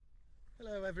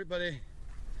everybody,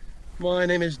 my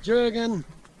name is Jurgen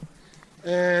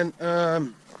and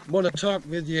want to talk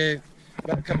with you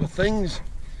about a couple of things.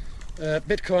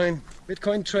 Bitcoin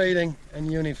trading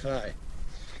and Unify.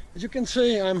 As you can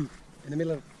see, I'm in the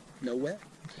middle of nowhere.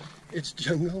 It's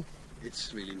jungle,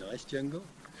 it's really nice jungle,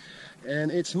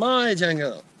 and it's my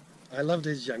jungle. I love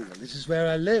this jungle. This is where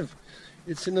I live.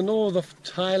 It's in the north of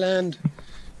Thailand,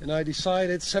 and I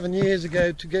decided 7 years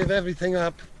ago to give everything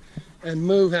up and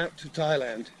move out to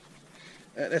Thailand.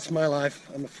 That's my life.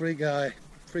 I'm a free guy,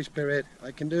 free spirit. I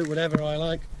can do whatever I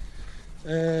like.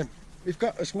 We've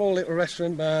got a small little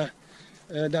restaurant bar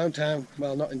downtown,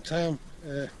 well, not in town,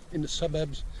 in the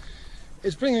suburbs.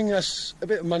 It's bringing us a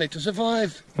bit of money to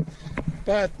survive,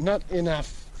 but not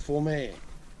enough for me.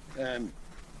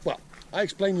 Well, I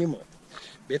explain you more.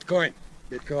 Bitcoin,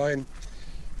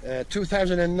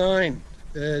 2009,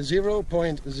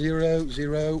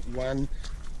 $0.001.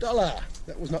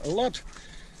 That was not a lot.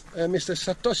 Mr.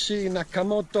 Satoshi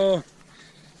Nakamoto,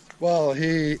 well,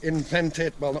 he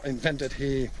invented, well, not invented,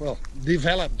 he, well,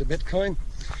 developed the Bitcoin,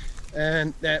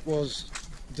 and that was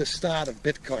the start of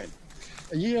Bitcoin.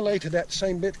 A year later, that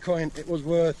same Bitcoin, it was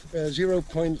worth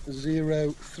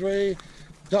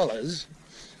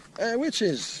 $0.03, which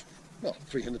is, well,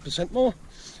 300% more,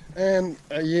 and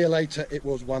a year later it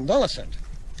was $1.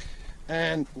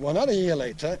 And one other year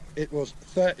later it was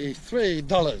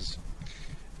 $33.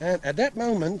 And at that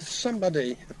moment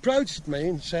somebody approached me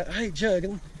and said, "Hey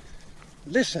Jurgen,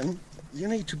 listen, you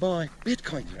need to buy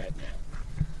Bitcoins right now."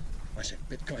 I said,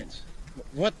 "Bitcoins?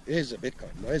 What is a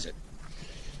Bitcoin? What is it?"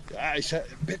 I said,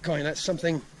 "Bitcoin, that's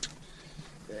something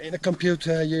in a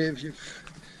computer,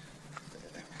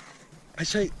 I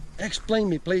say, "Explain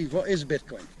me please, what is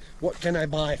Bitcoin? What can I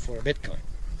buy for a Bitcoin?"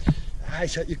 I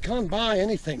said, "You can't buy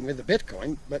anything with a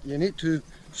Bitcoin, but you need to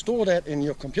store that in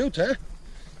your computer,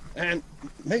 and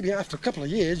maybe after a couple of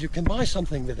years you can buy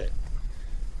something with it."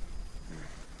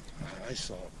 I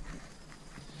thought,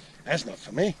 that's not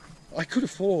for me. I could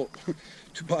afford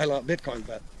to buy a lot of Bitcoin,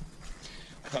 but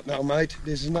I thought, no mate,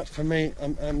 this is not for me.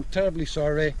 I'm terribly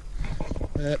sorry.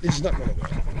 This is not going to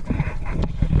work.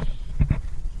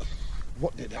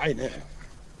 What did I know?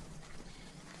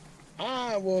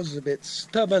 I was a bit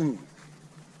stubborn,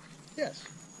 yes,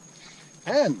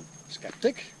 and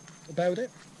skeptic about it.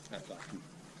 I thought,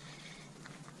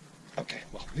 okay,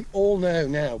 well, we all know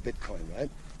now Bitcoin, right?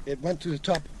 It went to the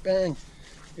top, bang,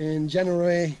 in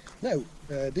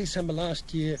December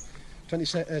last year,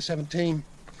 2017,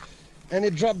 and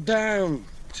it dropped down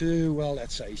to, well,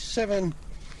 let's say 7,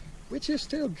 which is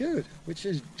still good, which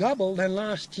is double than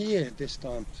last year this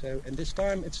time. So, and this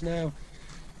time it's now,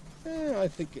 I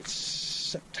think it's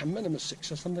September number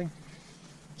 6 or something.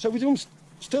 So we're doing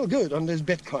still good on this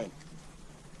Bitcoin.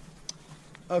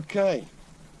 Okay,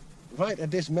 right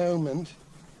at this moment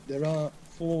there are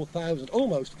 4,000,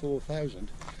 almost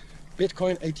 4,000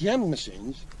 Bitcoin ATM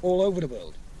machines all over the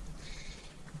world.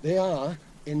 They are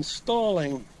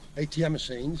installing ATM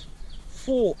machines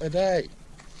 4 a day.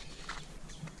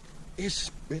 Is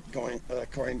Bitcoin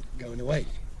coin going away?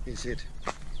 Is it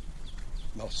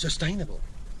not sustainable?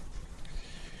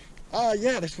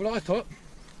 Yeah, that's what I thought.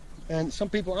 And some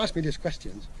people ask me these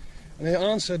questions, and I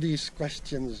answer these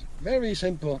questions very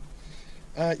simple.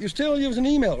 You still use an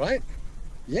email, right?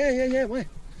 Yeah. Why?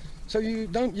 So you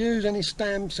don't use any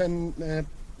stamps and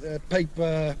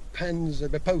paper, pens,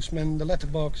 the postman, the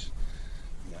letterbox?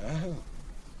 No.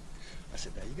 I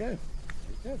said, there you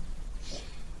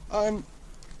go.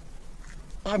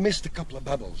 I missed a couple of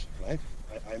bubbles, right?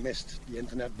 I missed the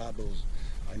internet bubbles.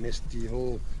 I missed the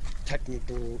whole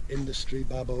technical industry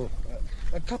bubble,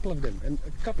 a couple of them, and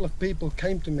a couple of people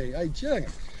came to me, "Hey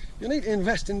Jurgen, you need to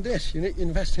invest in this, you need to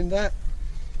invest in that,"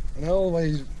 and I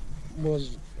always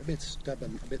was a bit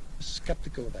stubborn, a bit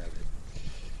skeptical about it.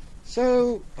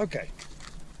 So, okay,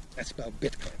 that's about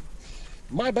Bitcoin.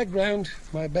 My background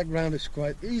is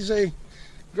quite easy.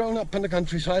 Grown up in the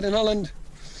countryside in Holland,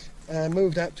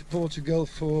 moved out to Portugal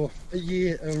for a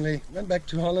year only, went back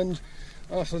to Holland.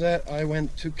 After that I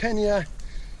went to Kenya.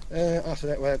 After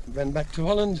that I went back to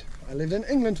Holland. I lived in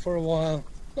England for a while,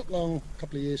 not long, a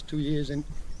couple of years, 2 years in,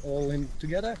 all in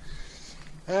together.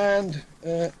 And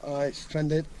I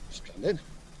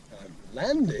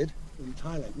landed in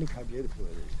Thailand. Look how beautiful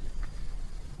it is.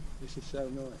 This is so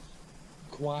nice.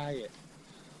 Quiet.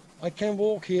 I can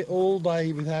walk here all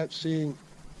day without seeing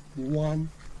one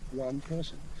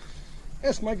person.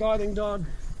 That's my guiding dog,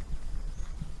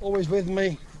 always with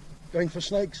me, going for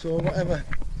snakes or whatever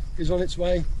is on its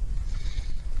way.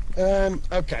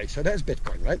 Okay, so that's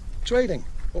Bitcoin, right? Trading.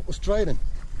 What was trading?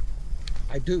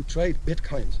 I do trade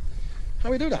Bitcoins. How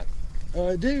do we do that?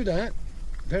 I do that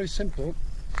very simple.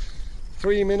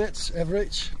 3 minutes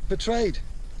average per trade,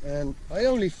 and I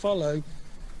only follow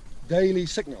daily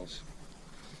signals.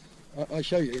 I'll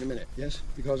show you in a minute, yes,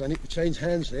 because I need to change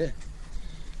hands here,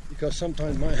 because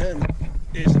sometimes my hand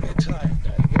is a bit tired.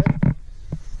 There we go.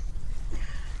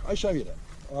 I'll show you that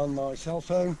on my cell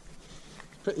phone.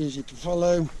 It's pretty easy to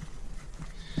follow.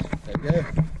 There we go.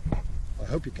 I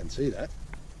hope you can see that.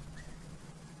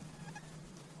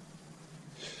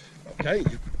 Okay,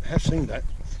 you have seen that.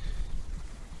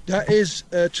 That is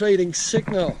a trading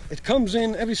signal. It comes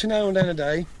in every so now and then a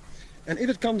day, and if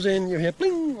it comes in, you hear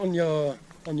bling on your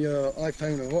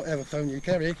iPhone or whatever phone you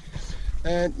carry,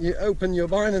 and you open your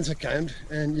Binance account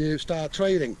and you start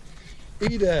trading.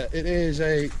 Either it is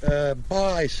a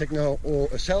buy signal or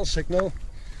a sell signal,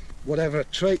 whatever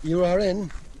trade you are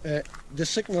in, the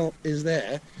signal is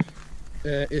there,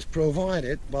 is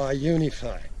provided by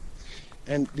Unify,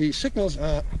 and the signals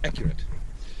are accurate.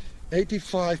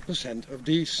 85% of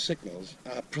these signals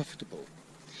are profitable.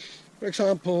 For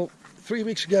example, 3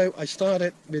 weeks ago I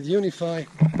started with Unify.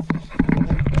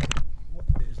 What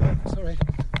is that? Sorry,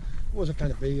 it was a kind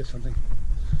of bee or something,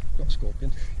 not a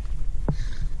scorpion.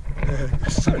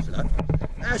 Sorry for that.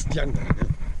 That's jungle,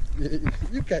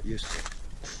 you get used to it.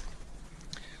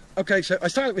 Okay, so I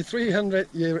started with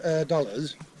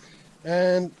 $300,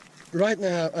 and right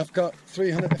now I've got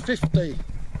 $350.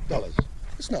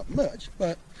 It's not much,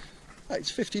 but it's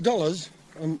 $50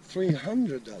 on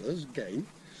 $300 gain.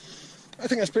 I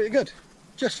think that's pretty good.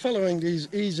 Just following these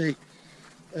easy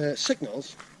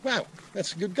signals. Wow,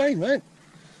 that's a good gain, right?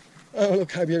 Oh,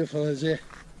 look how beautiful it is here.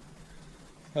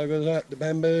 How good is that? The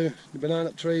bamboo, the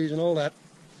banana trees and all that.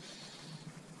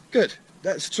 Good,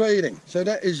 that's trading. So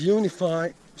that is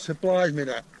Unify supplies me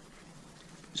that.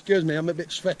 Excuse me, I'm a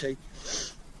bit sweaty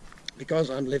because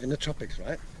I'm living in the tropics,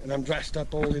 right? And I'm dressed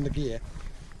up all in the gear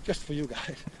just for you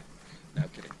guys. No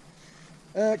kidding.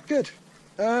 Good.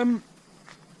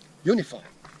 Unify.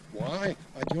 Why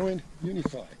I joined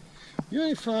Unify?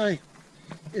 Unify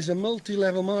is a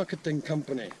multi-level marketing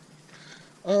company.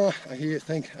 I hear you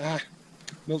think,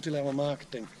 multi-level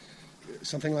marketing,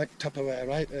 something like Tupperware,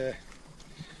 right?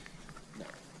 No,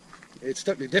 it's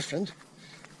totally different,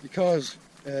 because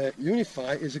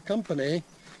Unify is a company,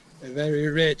 a very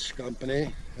rich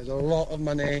company, has a lot of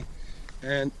money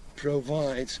and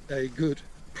provides a good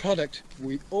product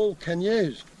we all can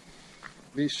use.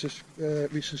 We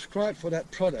subscribe for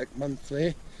that product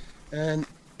monthly, and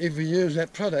if we use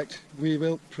that product we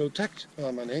will protect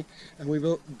our money and we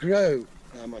will grow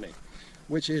our money,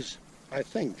 which is, I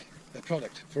think, a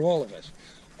product for all of us.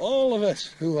 All of us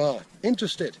who are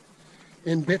interested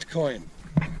in Bitcoin,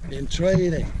 in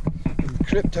trading, in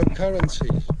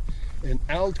cryptocurrencies, in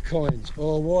altcoins,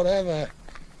 or whatever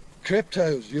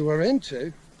cryptos you are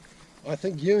into, I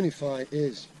think Unify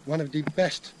is one of the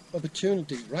best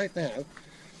opportunities right now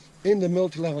in the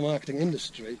multi-level marketing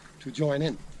industry to join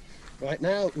in. Right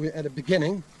now we're at the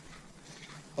beginning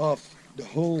of the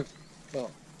whole,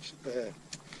 well,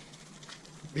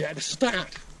 we're at the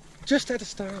start, just at the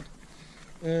start.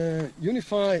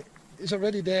 Unify is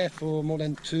already there for more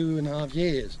than 2.5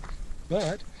 years,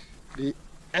 but the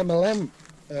MLM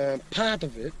part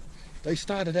of it, they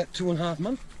started at 2.5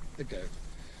 months ago.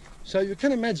 So you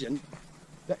can imagine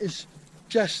that is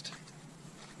just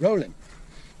rolling.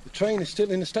 The train is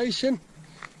still in the station,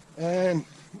 and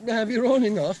we're on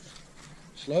enough,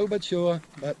 slow but sure,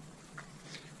 but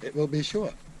it will be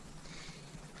sure.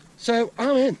 So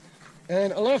I'm in,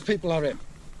 and a lot of people are in,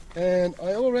 and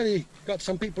I already got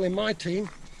some people in my team,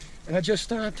 and I just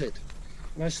started,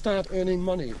 and I start earning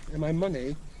money, and my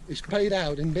money is paid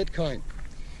out in Bitcoin,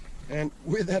 and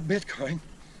with that Bitcoin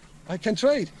I can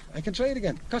trade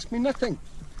again. It costs me nothing.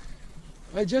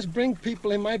 I just bring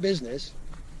people in my business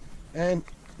and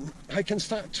I can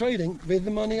start trading with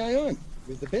the money I earn,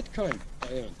 with the Bitcoin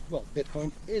I earn. Well,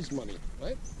 Bitcoin is money,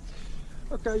 right?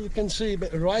 Okay, you can see a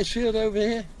bit of rice field over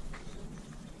here.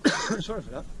 Sorry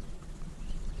for that.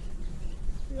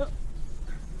 Yeah,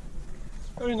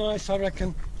 very nice, I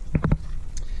reckon.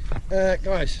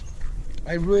 Guys,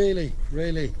 I really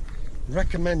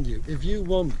recommend you, if you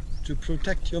want to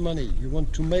protect your money, you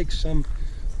want to make some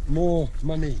more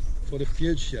money for the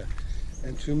future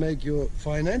and to make your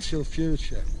financial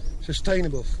future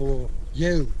sustainable for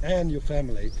you and your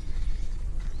family,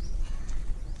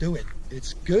 do it.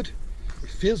 It's good, it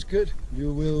feels good,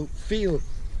 you will feel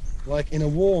like in a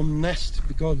warm nest,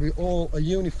 because we all a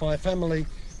unified family.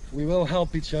 We will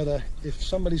help each other. If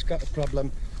somebody's got a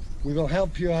problem, we will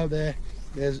help you out there.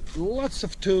 There's lots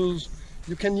of tools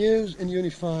you can use in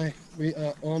Unify. We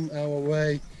are on our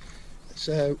way.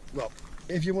 So, well,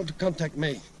 if you want to contact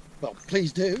me, well,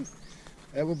 please do.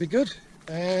 It would be good.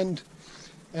 And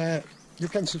you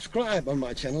can subscribe on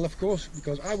my channel, of course,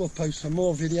 because I will post some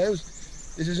more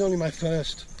videos. This is only my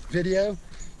first video.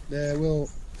 There will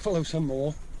follow some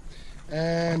more,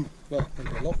 and well,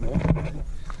 there'll be a lot more.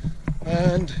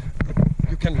 And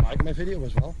you can like my video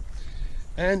as well,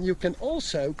 and you can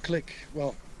also click,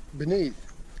 well,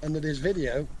 beneath under this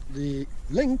video, the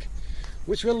link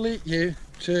which will lead you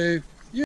to